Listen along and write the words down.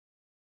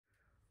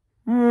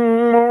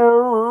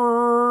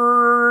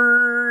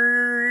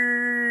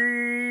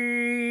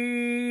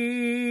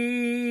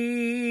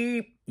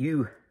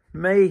You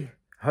may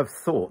have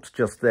thought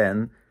just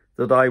then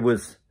that I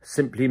was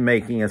simply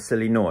making a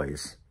silly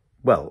noise.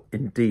 Well,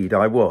 indeed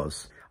I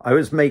was. I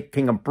was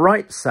making a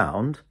bright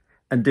sound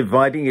and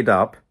dividing it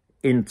up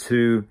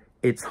into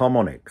its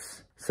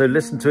harmonics. So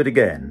listen to it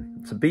again.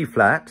 It's a B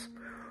flat.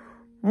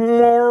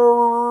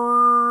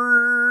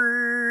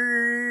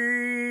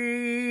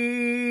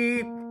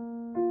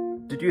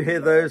 Did you hear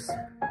those?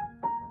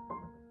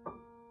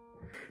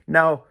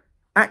 Now,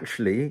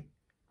 actually,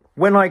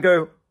 when I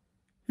go,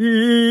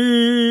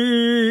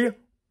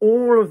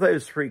 all of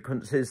those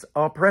frequencies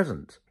are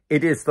present.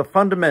 It is the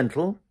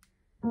fundamental,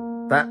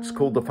 that's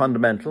called the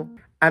fundamental,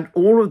 and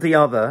all of the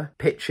other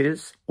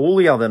pitches, all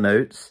the other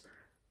notes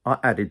are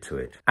added to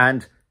it,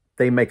 and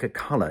they make a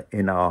colour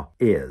in our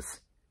ears.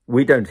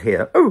 We don't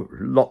hear, oh,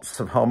 lots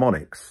of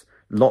harmonics,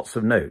 lots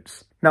of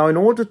notes. Now, in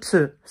order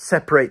to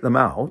separate them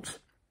out,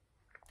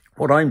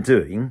 what I'm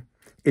doing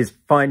is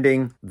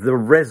finding the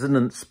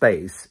resonant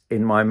space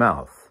in my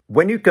mouth.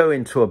 When you go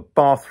into a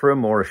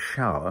bathroom or a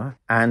shower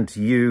and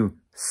you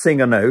sing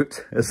a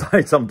note, as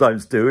I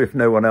sometimes do if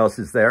no one else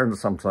is there, and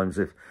sometimes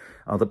if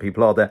other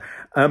people are there,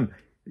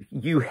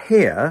 you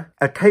hear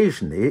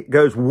occasionally it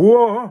goes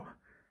whoa,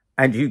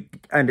 and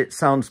it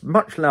sounds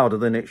much louder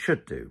than it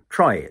should do.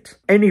 Try it.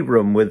 Any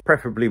room with,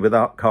 preferably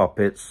without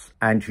carpets,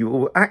 and you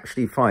will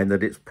actually find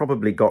that it's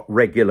probably got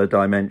regular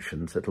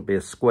dimensions. It'll be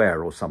a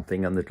square or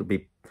something, and it'll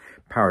be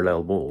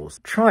parallel walls.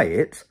 Try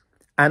it,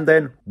 and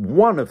then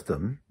one of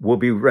them will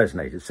be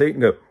resonated. So you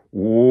can go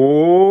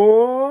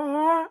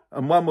whoa,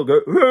 and one will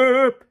go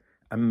whoop,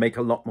 and make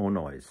a lot more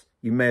noise.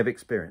 You may have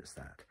experienced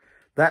that.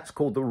 That's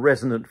called the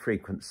resonant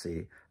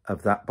frequency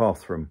of that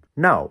bathroom.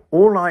 Now,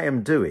 all I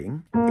am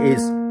doing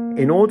is,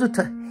 in order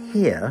to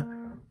hear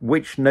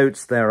which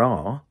notes there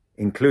are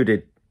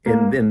included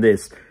in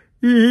this,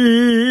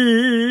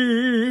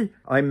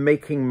 I'm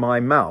making my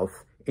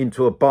mouth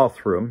into a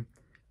bathroom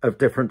of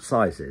different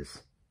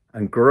sizes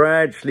and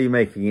gradually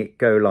making it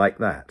go like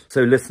that.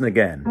 So listen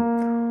again.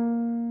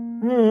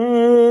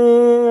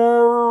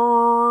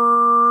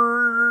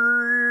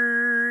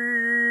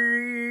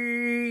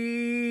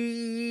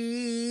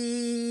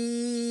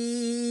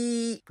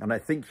 And I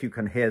think you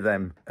can hear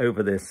them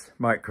over this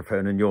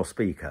microphone and your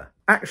speaker.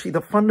 Actually, the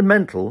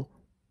fundamental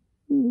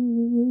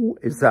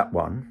is that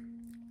one.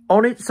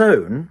 On its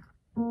own,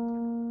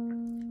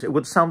 it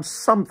would sound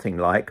something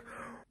like,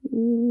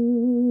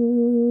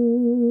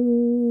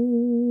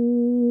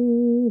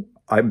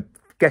 I'm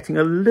getting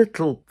a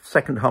little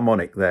second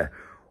harmonic there.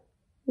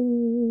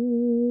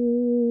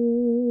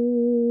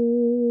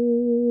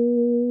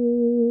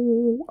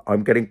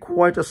 I'm getting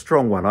quite a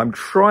strong one. I'm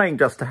trying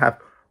just to have.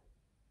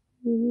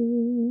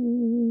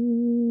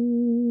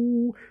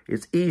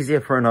 It's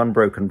easier for an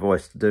unbroken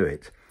voice to do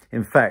it.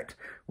 In fact,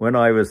 when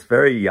I was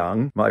very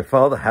young, my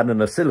father had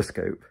an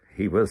oscilloscope.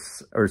 He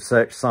was a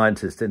research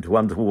scientist into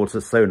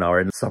underwater sonar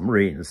in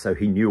submarines, so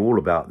he knew all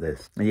about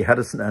this. And he had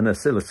an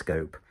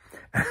oscilloscope.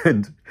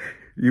 And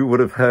you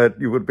would have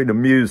been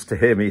amused to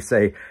hear me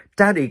say,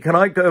 "Daddy, can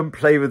I go and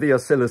play with the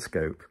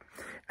oscilloscope?"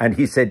 And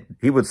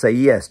he would say,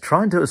 "Yes,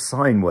 try and do a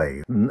sine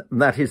wave." And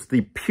that is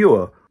the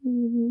pure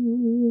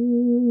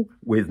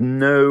with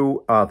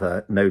no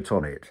other note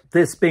on it.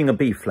 This being a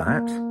B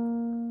flat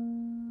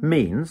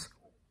means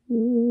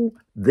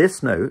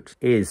this note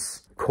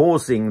is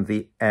causing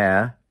the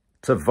air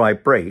to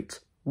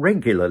vibrate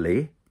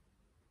regularly.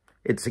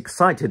 It's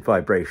excited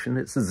vibration.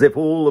 It's as if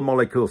all the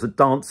molecules are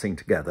dancing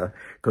together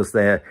because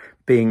they're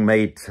being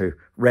made to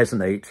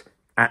resonate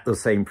at the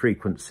same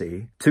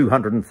frequency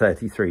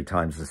 233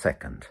 times a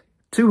second.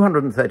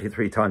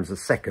 233 times a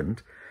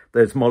second,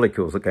 those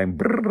molecules are going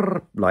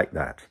brrr, like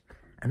that.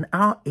 And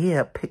our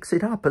ear picks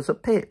it up as a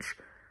pitch.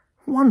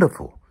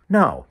 Wonderful.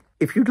 Now,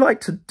 if you'd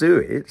like to do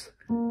it,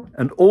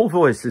 and all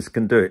voices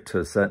can do it to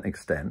a certain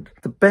extent,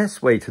 the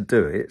best way to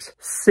do it,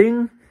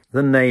 sing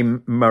the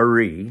name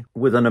Marie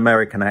with an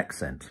American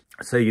accent.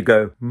 So you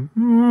go,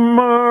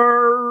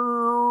 Marie,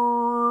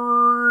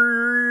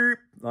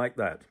 like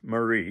that,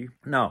 Marie.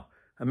 Now,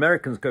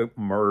 Americans go,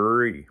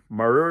 Marie,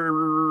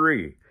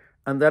 Marie.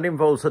 And that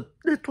involves a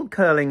little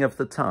curling of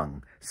the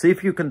tongue. See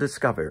if you can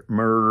discover it.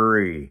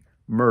 Marie,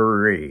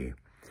 Marie.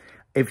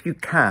 If you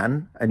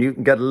can, and you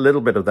can get a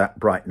little bit of that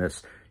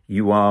brightness,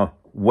 you are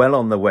well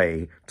on the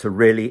way to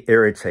really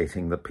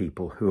irritating the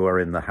people who are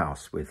in the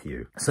house with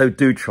you. So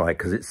do try,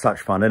 because it's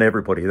such fun and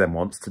everybody then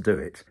wants to do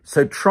it.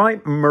 So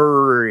try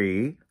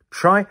Marie,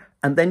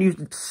 and then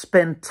you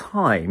spend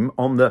time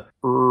on the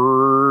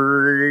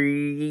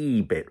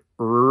re bit,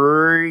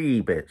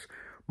 Marie.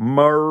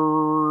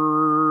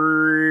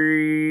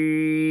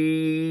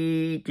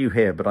 Do you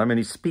hear? But I'm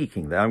only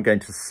speaking there. I'm going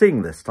to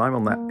sing this time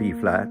on that B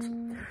flat.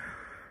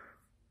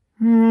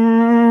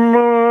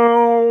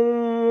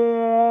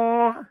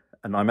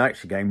 And I'm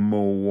actually going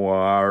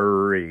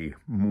Moiri,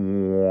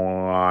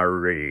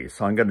 Moiri.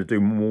 So I'm going to do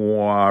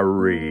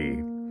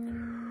Moiri.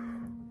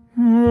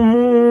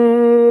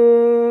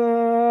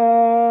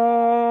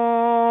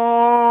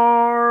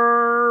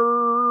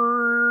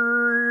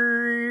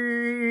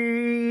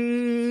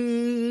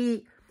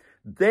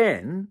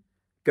 then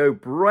go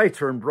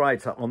brighter and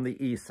brighter on the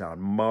E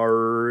sound.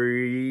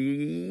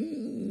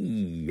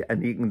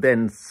 And you can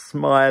then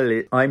smile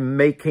it. I'm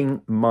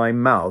making my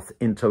mouth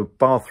into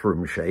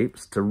bathroom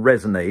shapes to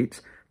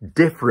resonate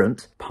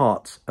different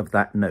parts of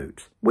that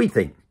note. We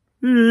think,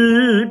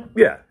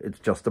 yeah, it's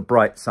just a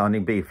bright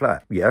sounding B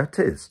flat. Yeah, it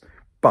is.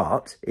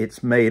 But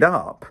it's made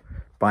up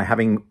by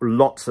having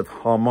lots of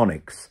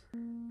harmonics.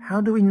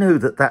 How do we know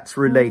that that's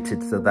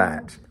related to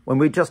that when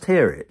we just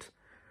hear it?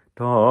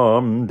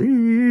 Dum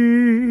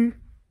dee.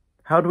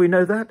 How do we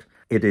know that?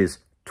 It is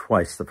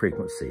twice the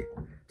frequency.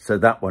 So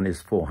that one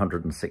is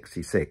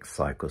 466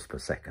 cycles per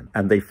second.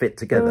 And they fit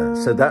together.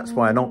 So that's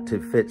why an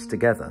octave fits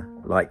together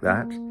like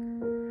that.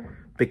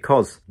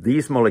 Because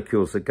these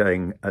molecules are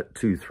going at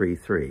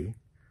 233.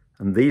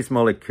 And these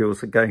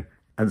molecules are going...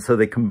 And so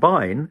they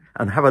combine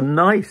and have a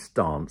nice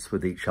dance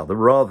with each other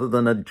rather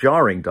than a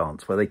jarring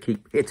dance where they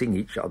keep hitting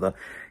each other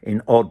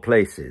in odd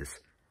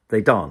places.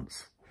 They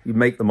dance. You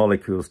make the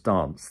molecules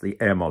dance, the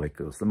air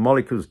molecules. The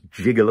molecules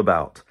jiggle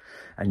about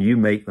and you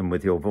make them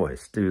with your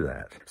voice. Do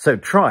that. So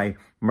try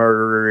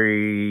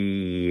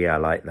Maria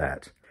like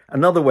that.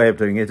 Another way of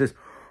doing it is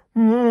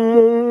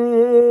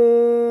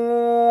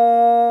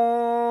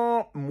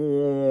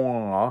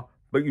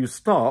but you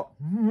start.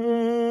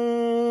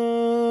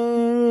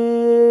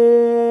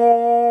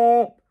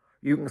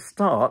 You can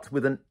start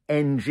with an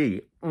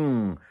NG,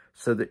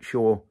 so that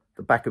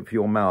the back of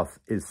your mouth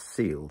is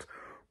sealed.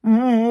 And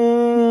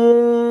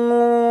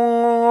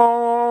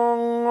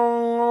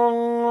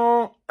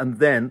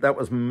then that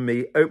was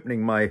me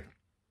opening my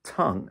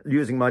tongue,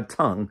 using my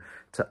tongue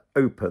to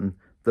open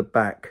the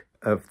back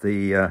of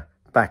the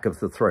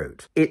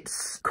throat.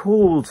 It's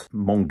called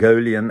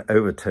Mongolian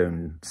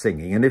overtone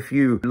singing, and if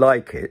you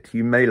like it,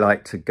 you may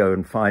like to go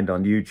and find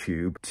on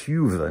YouTube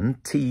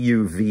Tuvan,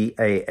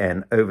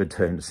 T-U-V-A-N,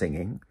 overtone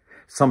singing,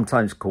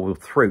 sometimes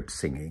called throat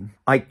singing.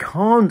 I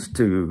can't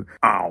do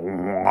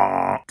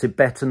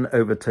Tibetan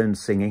overtone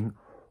singing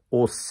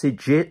or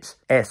Sijit,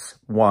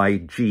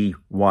 S-Y-G-Y-T,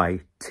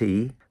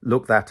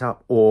 look that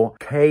up, or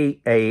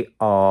K-A-R-G-Y-R-A-A.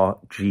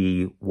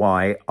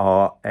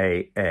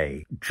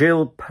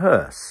 Jill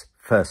Peirce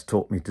first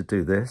taught me to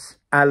do this.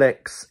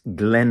 Alex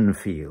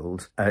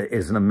Glenfield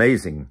is an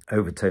amazing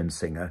overtone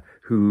singer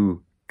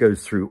who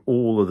goes through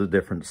all of the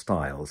different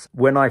styles.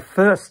 When I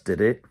first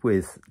did it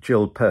with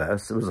Jill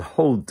Peirce, it was a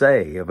whole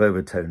day of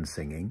overtone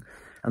singing.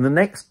 And the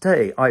next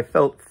day I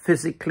felt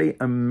physically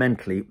and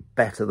mentally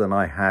better than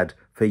I had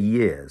for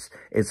years.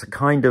 It's a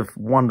kind of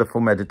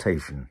wonderful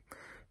meditation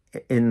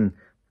in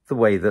the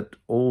way that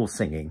all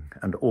singing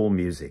and all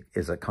music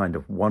is a kind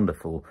of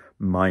wonderful,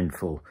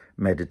 mindful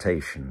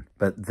meditation.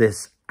 But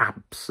this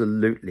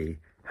absolutely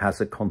has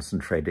a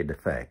concentrated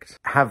effect.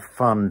 Have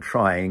fun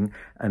trying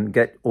and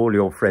get all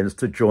your friends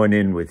to join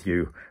in with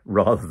you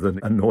rather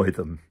than annoy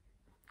them.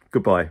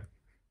 Goodbye.